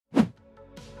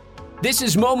This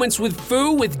is Moments with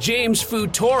Foo with James Foo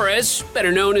Torres,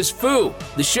 better known as Foo,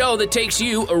 the show that takes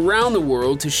you around the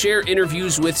world to share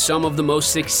interviews with some of the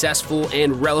most successful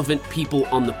and relevant people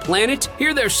on the planet,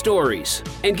 hear their stories,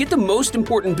 and get the most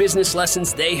important business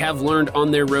lessons they have learned on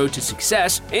their road to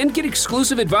success, and get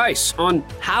exclusive advice on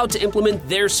how to implement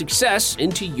their success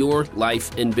into your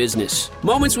life and business.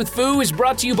 Moments with Foo is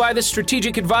brought to you by the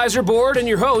Strategic Advisor Board and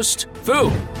your host,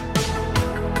 Foo.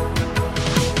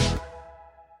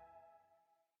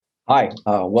 Hi,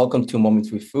 welcome to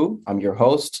Moments with Foo. I'm your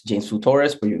host, James Foo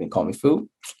Torres, but you can call me Foo,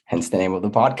 hence the name of the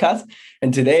podcast.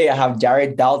 And today I have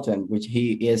Jared Dalton, which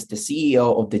he is the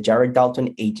CEO of the Jared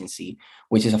Dalton Agency,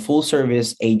 which is a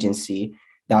full-service agency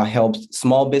that helps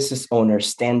small business owners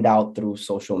stand out through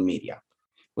social media.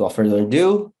 Without further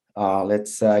ado,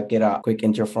 let's get a quick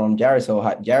intro from Jared.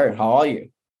 So, Jared, how are you?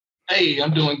 Hey,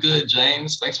 I'm doing good,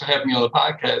 James. Thanks for having me on the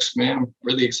podcast, man. I'm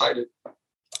really excited.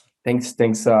 Thanks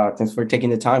for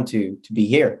taking the time to be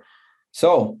here.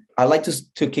 So I'd like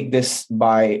to kick this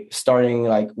by starting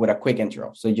with a quick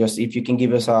intro. So just if you can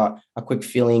give us a quick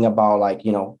feeling about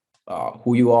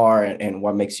who you are and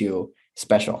what makes you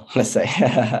special, let's say.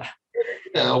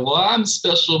 Yeah, well, I'm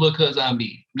special because I'm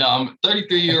me. No, I'm a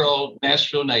 33-year-old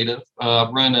Nashville native.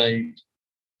 I'm the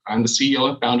CEO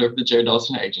and founder of the Jared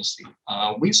Dalton Agency.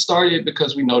 We started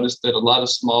because we noticed that a lot of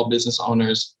small business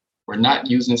owners were not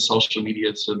using social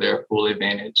media to their full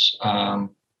advantage. A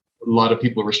lot of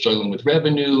people were struggling with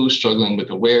revenue, struggling with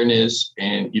awareness,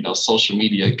 and social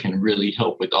media can really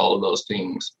help with all of those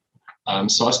things.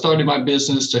 So I started my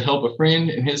business to help a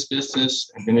friend in his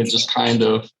business, and then it just kind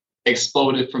of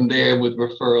exploded from there with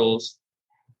referrals.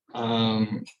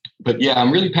 But yeah,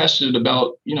 I'm really passionate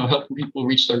about helping people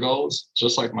reach their goals,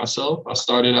 just like myself. I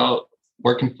started out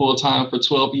working full time for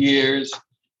 12 years.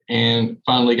 And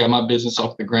finally got my business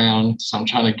off the ground. So I'm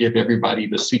trying to give everybody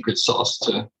the secret sauce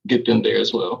to get them there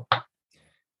as well.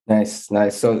 Nice.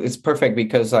 So it's perfect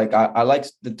because I like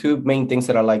the two main things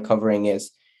that I like covering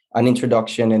is an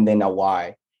introduction and then a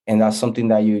why. And that's something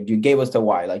that you gave us the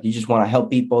why. You just want to help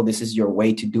people. This is your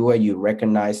way to do it. You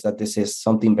recognize that this is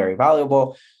something very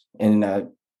valuable. And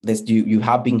you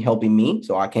have been helping me.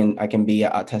 So I can be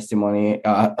a testimony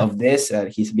of this.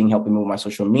 He's been helping me with my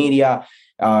social media.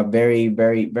 Very,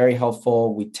 very, very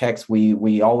helpful. We text,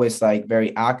 we always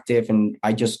very active, and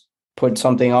I just put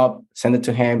something up, send it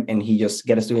to him, and he just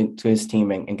gets it to his team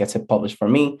and gets it published for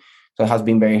me. So it has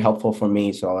been very helpful for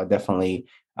me. So I definitely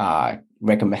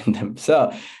recommend them.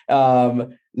 So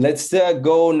let's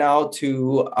go now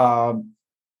to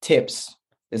tips.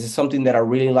 This is something that I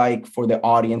really like for the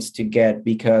audience to get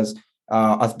because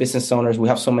as business owners, we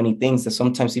have so many things that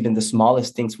sometimes even the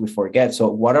smallest things we forget. So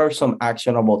what are some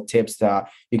actionable tips that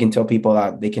you can tell people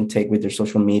that they can take with their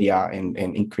social media and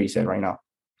increase it right now?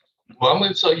 Well, I'm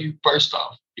going to tell you first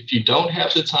off, if you don't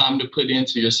have the time to put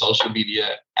into your social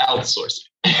media, outsource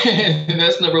it. And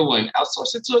that's number one.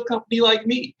 Outsource it to a company like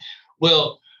me.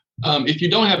 Well, if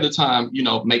you don't have the time,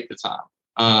 make the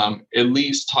time. At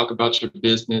least talk about your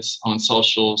business on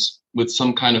socials with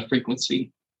some kind of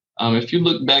frequency. If you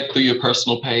look back through your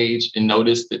personal page and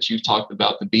notice that you've talked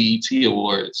about the BET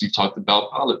Awards, you talked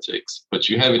about politics, but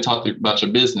you haven't talked about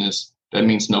your business, that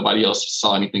means nobody else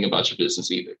saw anything about your business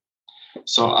either.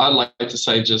 So I like to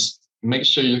say, just make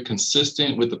sure you're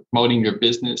consistent with promoting your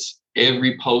business.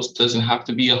 Every post doesn't have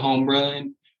to be a home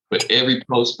run, but every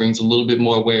post brings a little bit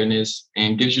more awareness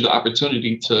and gives you the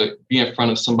opportunity to be in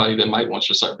front of somebody that might want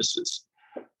your services.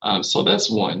 So that's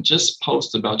one, just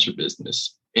post about your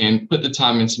business. And put the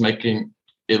time into making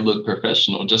it look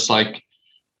professional, just like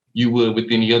you would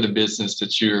with any other business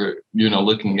that you're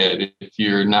looking at. If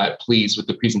you're not pleased with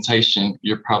the presentation,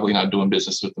 you're probably not doing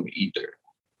business with them either.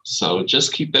 So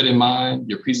just keep that in mind,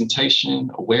 your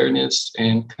presentation, awareness,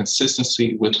 and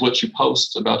consistency with what you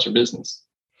post about your business.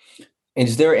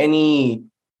 Is there any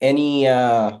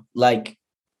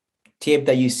tip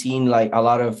that you've seen, a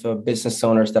lot of business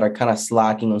owners that are kind of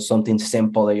slacking on something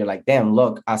simple that you're like, damn,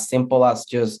 look, as simple as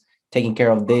just taking care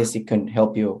of this, it can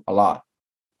help you a lot?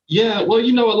 Yeah, well,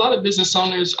 a lot of business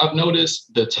owners, I've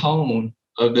noticed the tone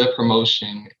of their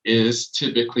promotion is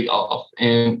typically off.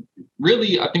 And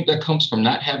really, I think that comes from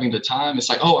not having the time. It's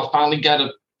like, oh, I finally got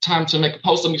a time to make a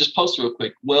post. Let me just post real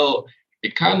quick. Well,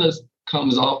 it kind of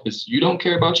comes off as you don't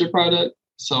care about your product,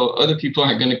 so other people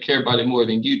aren't going to care about it more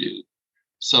than you do.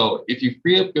 So if you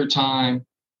free up your time,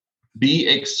 be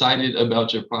excited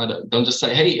about your product. Don't just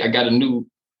say, hey, I got a new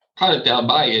product, I'll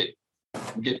buy it.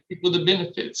 Get people the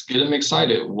benefits, get them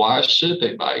excited. Why should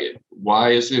they buy it?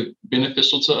 Why is it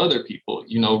beneficial to other people?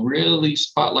 Really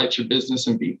spotlight your business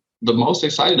and be the most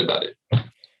excited about it.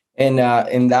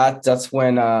 And that's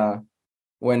when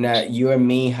when you and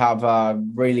me have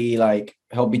really like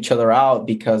help each other out,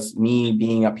 because me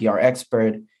being a PR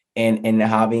expert and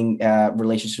having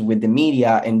relationship with the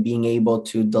media and being able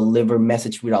to deliver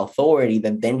message with authority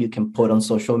that then you can put on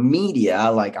social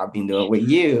media, like I've been doing with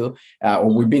you,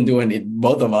 or we've been doing it,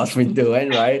 both of us been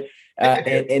doing, right?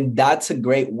 And that's a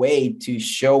great way to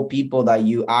show people that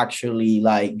you actually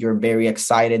like, you're very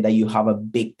excited that you have a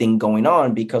big thing going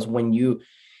on. Because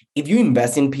if you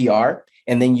invest in PR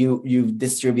and then you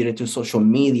distribute it to social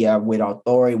media with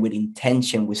authority, with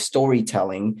intention, with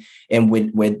storytelling, and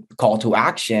with call to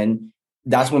action,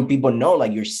 that's when people know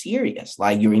like you're serious,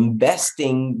 like you're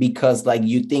investing because like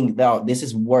you think that this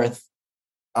is worth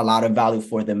a lot of value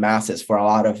for the masses, for a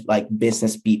lot of like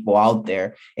business people out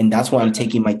there. And that's why I'm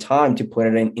taking my time to put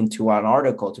it into an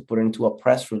article, to put it into a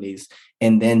press release.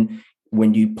 And then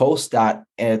when you post that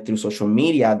through social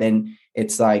media, then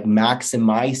it's like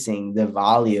maximizing the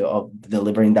value of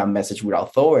delivering that message with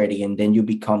authority. And then you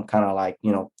become kind of like,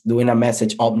 doing a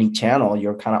message omni-channel,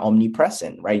 you're kind of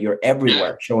omnipresent, right? You're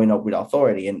everywhere showing up with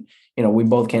authority. And, we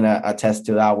both can attest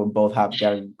to that. We both have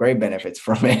got great benefits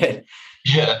from it.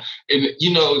 Yeah. And,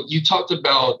 you talked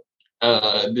about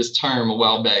this term a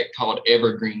while back called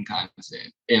evergreen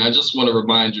content. And I just want to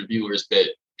remind your viewers that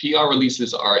PR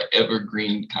releases are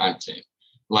evergreen content.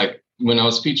 Like when I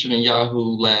was featured in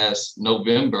Yahoo last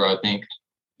November, I think,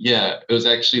 it was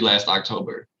actually last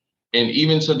October. And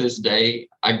even to this day,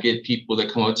 I get people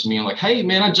that come up to me and like, hey,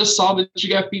 man, I just saw that you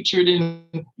got featured in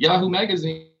Yahoo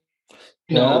magazine.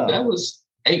 That was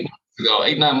 8-9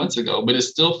 months ago, but it's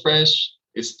still fresh.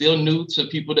 It's still new to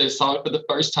people that saw it for the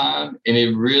first time. And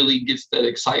it really gets that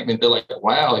excitement. They're like,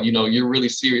 wow, you're really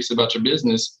serious about your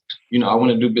business. I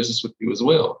want to do business with you as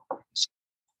well. So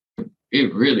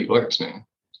it really works, man.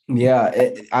 Yeah,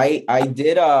 I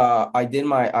did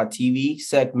my TV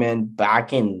segment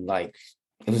back in it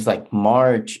was like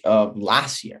March of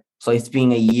last year. So it's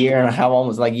been a year and a half,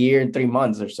 almost like a year and 3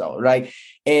 months or so, right?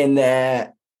 And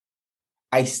I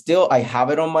have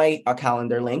it on my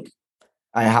calendar link.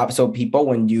 So people,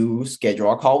 when you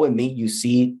schedule a call with me, you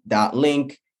see that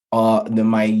link,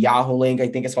 my Yahoo link, I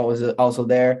think it's always also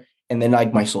there. And then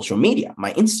like my social media,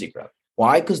 my Instagram.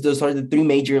 Why? Because those are the 3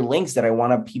 major links that I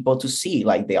want people to see,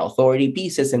 like the authority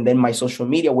pieces, and then my social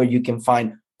media, where you can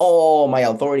find all my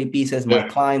authority pieces, my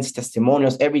clients,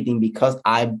 testimonials, everything, because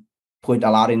I put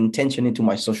a lot of intention into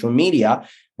my social media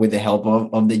with the help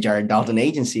of the Jared Dalton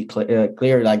agency.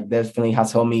 Clear, like definitely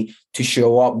has helped me to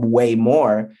show up way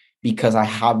more, because I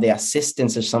have the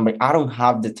assistance of somebody. I don't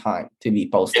have the time to be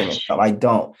posting and stuff. I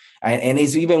don't. And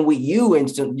it's even with you. And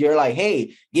so you're like,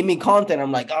 hey, give me content.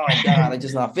 I'm like, oh my God, I'm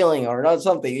just not feeling it or not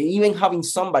something. Even having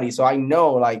somebody. So I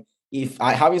know like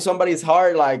having somebody is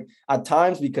hard, like at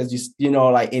times, because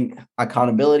like in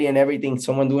accountability and everything,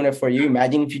 someone doing it for you.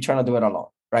 Imagine if you're trying to do it alone.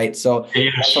 Right. So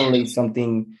definitely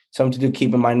something to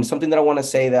keep in mind. And something that I want to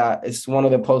say, that it's one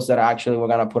of the posts that actually we're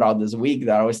going to put out this week,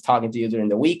 that I was talking to you during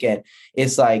the weekend.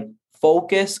 It's like,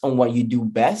 focus on what you do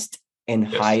best and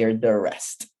hire the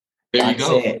rest.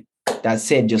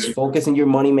 That's it. Just focus on your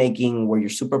money making, where your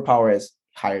superpower is,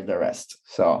 hire the rest.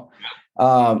 So,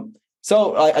 I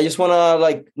just want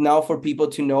to now for people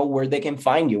to know where they can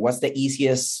find you. What's the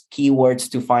easiest keywords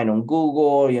to find on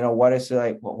Google?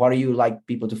 What do you like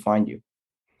people to find you?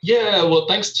 Yeah, well,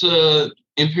 thanks to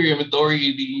Imperium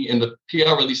Authority and the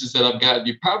PR releases that I've got,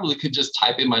 you probably could just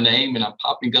type in my name and I'm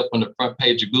popping up on the front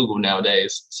page of Google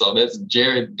nowadays. So that's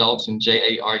Jared Dalton,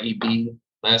 Jared,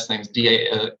 last name's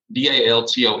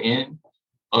Dalton.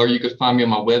 Or you could find me on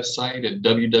my website at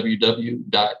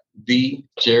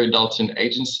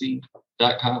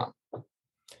www.thejareddaltonagency.com.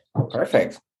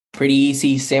 Perfect. Pretty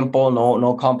easy, simple,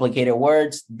 no complicated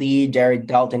words. The Jared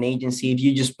Dalton Agency. If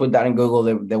you just put that in Google,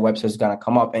 the website is going to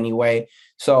come up anyway.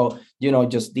 So,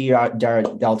 just the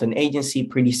Jared Dalton Agency,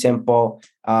 pretty simple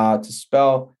to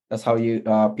spell. That's how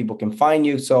people can find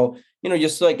you. So,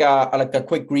 just like a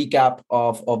quick recap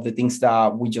of the things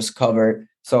that we just covered.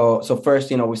 So first,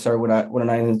 we started with a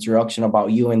nice introduction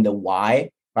about you and the why,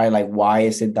 right? Like, why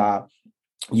is it that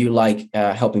you like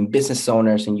helping business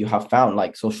owners, and you have found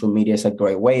like social media is a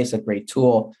great way, it's a great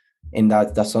tool, and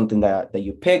that's something that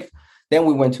you picked. Then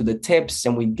we went to the tips,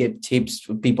 and we give tips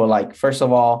to people, like, first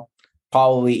of all,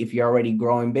 probably if you're already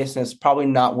growing business, probably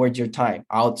not worth your time,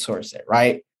 outsource it,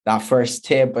 right? That first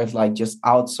tip is like, just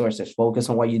outsource it, focus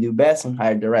on what you do best and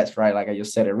hire the rest, right? Like I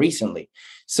just said it recently.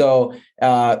 So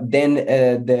then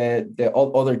the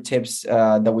other tips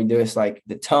that we do is like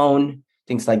the tone,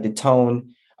 things like the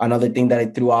tone, Another thing that I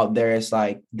threw out there is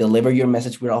like deliver your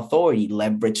message with authority,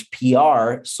 leverage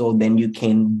PR. So then you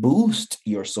can boost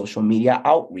your social media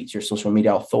outreach, your social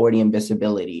media authority and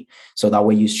visibility. So that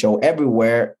way you show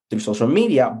everywhere through social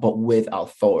media, but with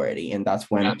authority. And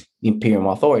that's when Imperium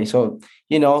Authority. So,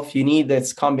 if you need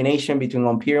this combination between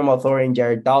Imperium Authority and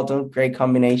Jared Dalton, great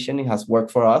combination. It has worked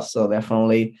for us. So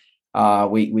definitely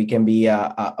we can be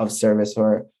of service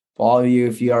for all of you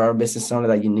if you are a business owner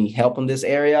that you need help in this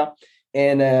area.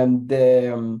 And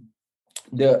the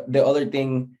other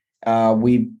thing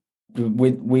we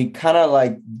kind of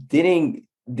like didn't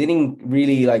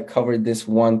really like cover this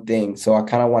one thing, so I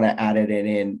kind of want to add it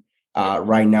in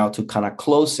right now to kind of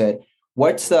close it.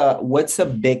 What's a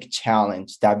big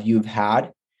challenge that you've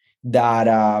had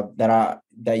that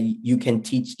you can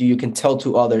teach, you can tell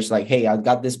to others, like, hey, I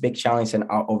got this big challenge and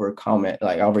I overcome it,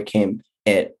 like I overcame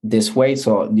it this way.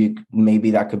 So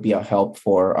maybe that could be a help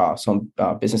for some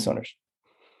business owners.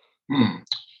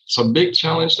 So big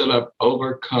challenge that I've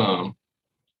overcome.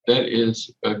 That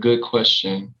is a good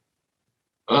question.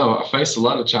 Oh, I faced a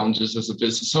lot of challenges as a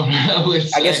business owner.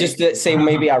 I guess just to say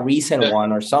maybe a recent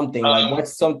one or something. Like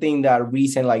what's something that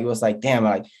recent, like it was like, damn,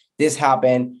 like this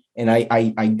happened and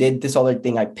I did this other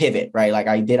thing. I pivot, right? Like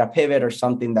I did a pivot or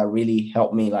something that really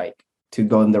helped me like to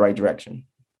go in the right direction.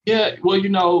 Yeah,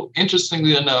 well,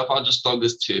 interestingly enough, I'll just throw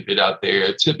this tidbit out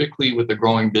there. Typically with a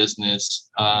growing business,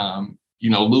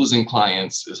 losing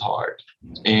clients is hard.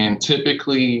 And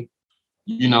typically,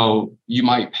 you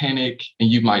might panic and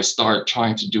you might start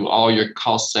trying to do all your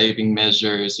cost saving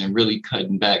measures and really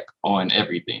cutting back on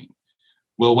everything.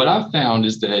 Well, what I've found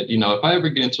is that, if I ever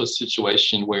get into a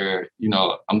situation where,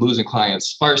 I'm losing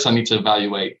clients, first I need to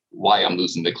evaluate why I'm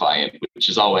losing the client, which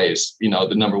is always,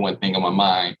 the number one thing on my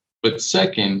mind. But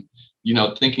second,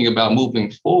 thinking about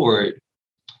moving forward,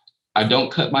 I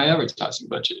don't cut my advertising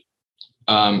budget.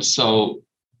 So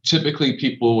typically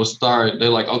people will start, they're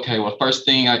like, okay, well, first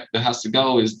thing that has to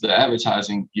go is the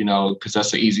advertising, because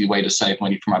that's an easy way to save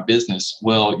money for my business.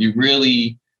 Well, you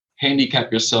really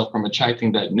handicap yourself from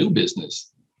attracting that new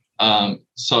business.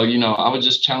 So, I would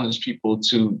just challenge people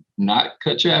to not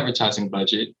cut your advertising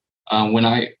budget. When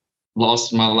I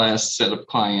lost my last set of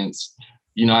clients,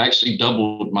 I actually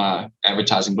doubled my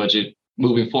advertising budget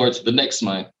moving forward to the next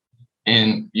month.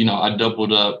 And, I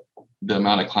doubled up the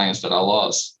amount of clients that I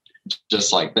lost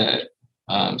just like that.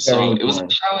 So it was a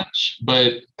challenge,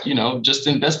 but, just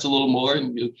invest a little more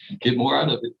and you'll get more out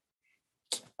of it.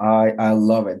 I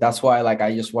love it. That's why, like,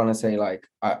 I just want to say, like,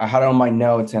 I had it on my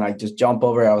notes and I just jump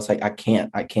over it. I was like, I can't.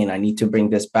 I need to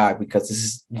bring this back because this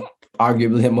is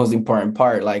arguably the most important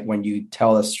part. Like when you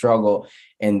tell a struggle,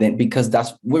 and then because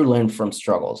we're learning from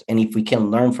struggles. And if we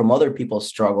can learn from other people's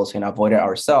struggles and avoid it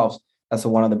ourselves, that's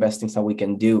one of the best things that we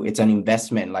can do. It's an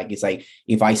investment. Like, it's like,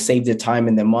 if I save the time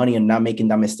and the money and not making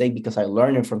that mistake because I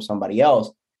learned it from somebody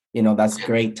else, that's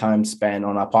great time spent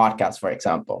on a podcast, for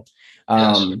example.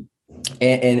 And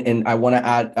I want to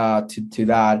add to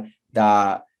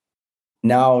that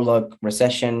now, look,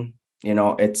 recession,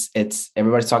 it's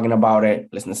everybody's talking about it.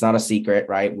 Listen, it's not a secret,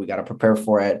 right? We got to prepare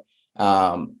for it.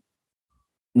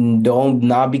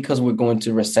 Not because we're going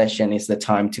to recession is the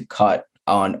time to cut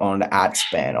on the ad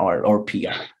spend or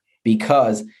PR,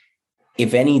 because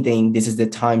if anything, this is the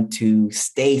time to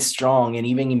stay strong and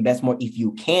even invest more if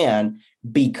you can,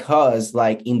 because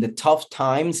like in the tough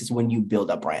times is when you build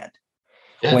a brand.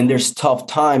 Yeah. When there's tough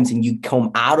times and you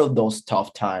come out of those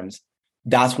tough times,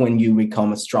 that's when you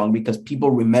become strong, because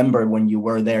people remember when you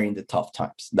were there in the tough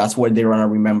times. That's what they're going to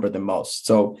remember the most.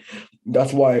 So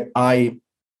that's why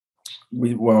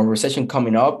recession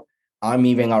coming up, I'm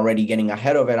even already getting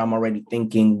ahead of it. I'm already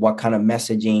thinking what kind of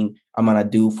messaging I'm going to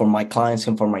do for my clients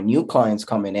and for my new clients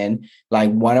coming in.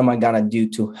 Like, what am I going to do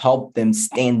to help them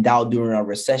stand out during a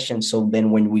recession? So then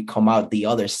when we come out the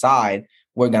other side,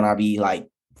 we're going to be like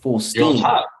full steam.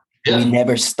 Yeah. We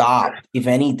never stop. If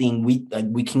anything,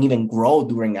 we can even grow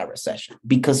during a recession,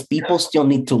 because people still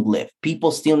need to live.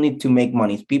 People still need to make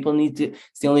money. People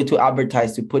still need to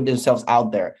advertise, to put themselves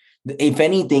out there. If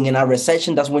anything, in a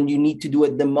recession, that's when you need to do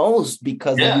it the most,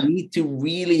 because you need to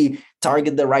really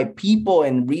target the right people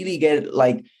and really get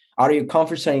like out of your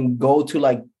comfort zone and go to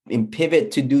like and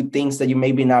pivot to do things that you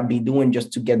maybe not be doing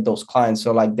just to get those clients.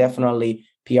 So like definitely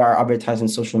PR, advertising,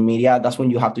 social media, that's when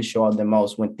you have to show up the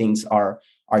most, when things are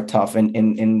tough.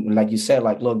 And like you said,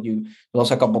 like, look, you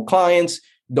lost a couple clients,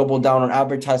 double down on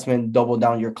advertisement, double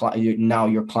down your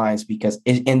clients, because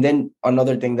and then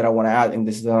another thing that I want to add, and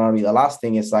this is going to be the last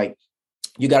thing, is like,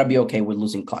 you got to be okay with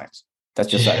losing clients. That's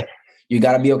just it. You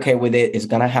got to be okay with it. It's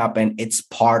going to happen. It's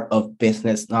part of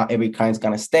business. Not every client's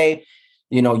going to stay.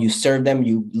 you serve them,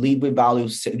 you lead with value,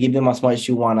 give them as much as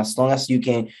you want, as long as you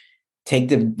can take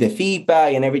the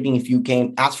feedback and everything. If you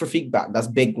can ask for feedback, that's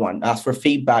big one. Ask for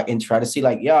feedback and try to see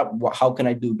like, how can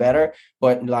I do better?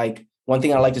 But like one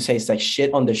thing I like to say is like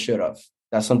shit on the should have.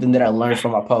 That's something that I learned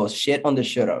from a post. Shit on the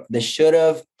should have. The should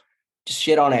have, just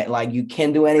shit on it. Like you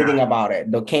can't do anything about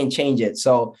it. They can't change it.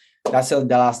 So that's the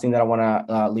last thing that I want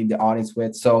to leave the audience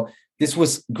with. So this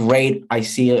was great. I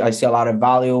see a lot of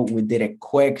value. We did it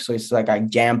quick. So it's like a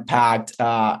jam-packed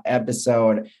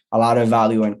episode, a lot of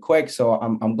value and quick. So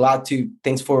I'm glad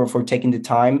thanks for taking the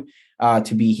time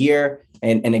to be here.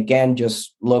 And again,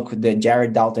 just look the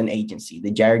Jared Dalton Agency.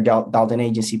 The Jared Dalton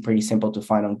Agency, pretty simple to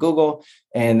find on Google.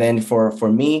 And then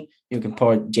for me, you can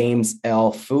put James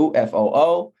L. Foo,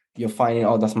 F-O-O. You'll find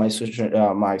it. That's my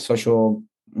social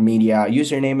media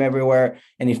username everywhere.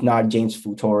 And if not, James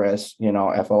Foo Torres,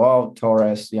 F-O-O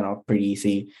Torres, pretty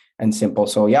easy and simple.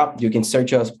 So yeah, you can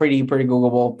search us, pretty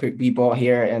Googleable people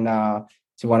here. And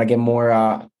if you want to get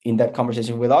more in-depth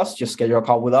conversation with us, just schedule a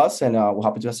call with us and we'll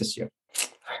happy to assist you.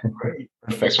 Great.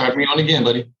 Thanks for having me on again,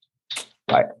 buddy.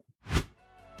 Bye.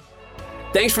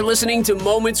 Thanks for listening to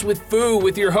Moments with Foo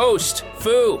with your host,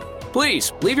 Foo.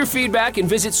 Please leave your feedback and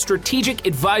visit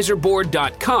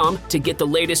strategicadvisorboard.com to get the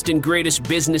latest and greatest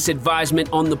business advisement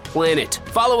on the planet.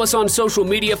 Follow us on social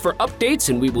media for updates,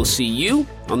 and we will see you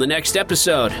on the next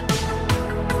episode.